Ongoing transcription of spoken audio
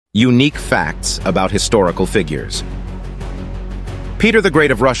Unique facts about historical figures. Peter the Great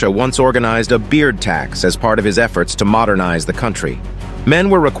of Russia once organized a beard tax as part of his efforts to modernize the country. Men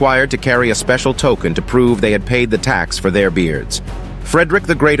were required to carry a special token to prove they had paid the tax for their beards. Frederick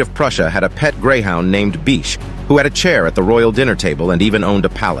the Great of Prussia had a pet greyhound named Biche, who had a chair at the royal dinner table and even owned a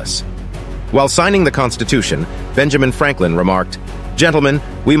palace. While signing the Constitution, Benjamin Franklin remarked, "Gentlemen,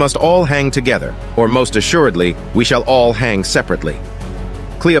 we must all hang together, or most assuredly, we shall all hang separately."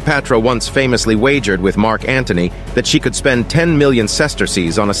 Cleopatra once famously wagered with Marc Antony that she could spend 10 million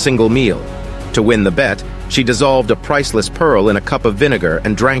sesterces on a single meal. To win the bet, she dissolved a priceless pearl in a cup of vinegar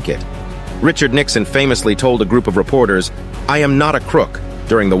and drank it. Richard Nixon famously told a group of reporters, "I am not a crook,"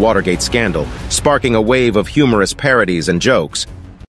 during the Watergate scandal, sparking a wave of humorous parodies and jokes.